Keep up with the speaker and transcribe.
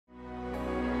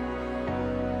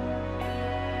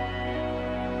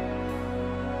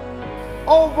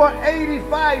Over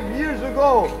 85 years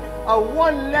ago, a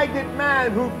one-legged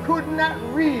man who could not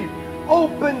read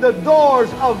opened the doors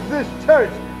of this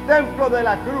church, Templo De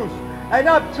La Cruz. And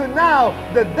up to now,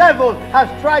 the devil has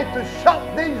tried to shut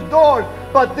these doors,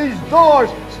 but these doors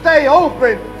stay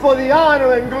open for the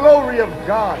honor and glory of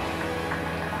God.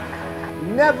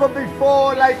 Never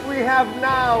before like we have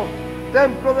now,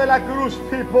 Templo De La Cruz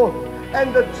people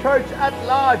and the church at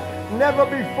large, never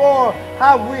before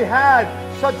have we had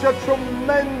such a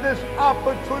tremendous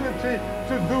opportunity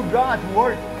to do God's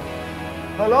work.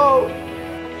 Hello?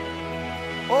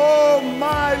 Oh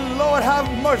my Lord, have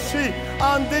mercy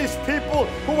on these people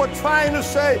who are trying to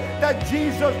say that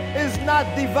Jesus is not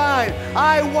divine.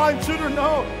 I want you to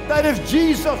know that if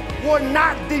Jesus were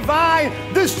not divine,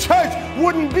 this church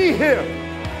wouldn't be here.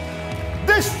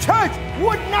 This church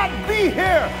would not be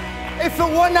here if it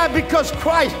were not because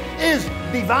Christ is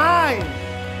divine.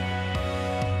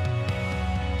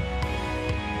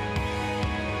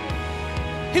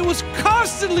 He was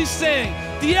constantly saying,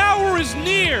 the hour is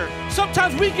near.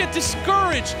 Sometimes we get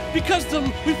discouraged because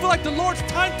we feel like the Lord's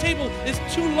timetable is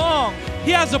too long.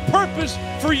 He has a purpose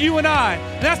for you and I.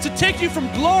 And that's to take you from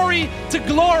glory to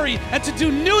glory and to do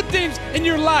new things in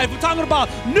your life. We're talking about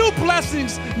new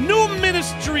blessings, new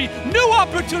ministry, new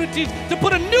opportunities, to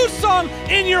put a new song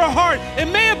in your heart. It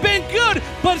may have been good,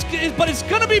 but it's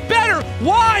going to be better.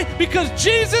 Why? Because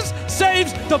Jesus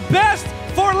saves the best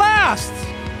for last.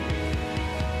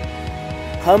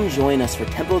 Come join us for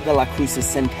Templo De La Cruz's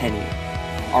centennial,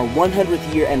 our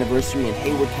 100th year anniversary in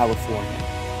Hayward, California.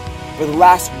 For the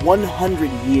last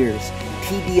 100 years,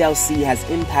 TDLC has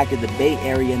impacted the Bay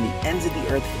Area and the ends of the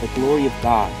earth for the glory of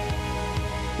God.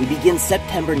 We begin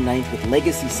September 9th with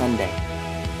Legacy Sunday.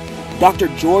 Dr.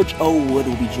 George O. Wood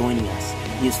will be joining us.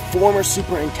 He is former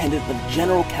superintendent of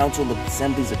General Council of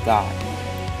Assemblies of God.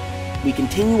 We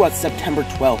continue on September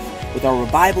 12th with our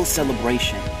revival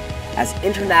celebration, as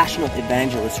international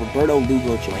evangelist Roberto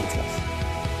Lugo joins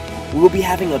us. We will be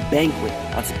having a banquet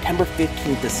on September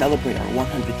 15th to celebrate our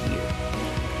 100th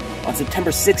year. On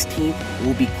September 16th, we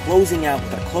will be closing out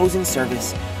with our closing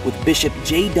service with Bishop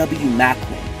J.W.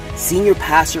 Macklin, Senior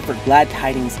Pastor for Glad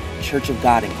Tidings Church of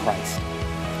God in Christ.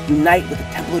 Unite with the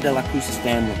Templo De La Cruz's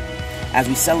family as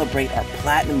we celebrate our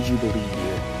Platinum Jubilee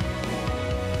year.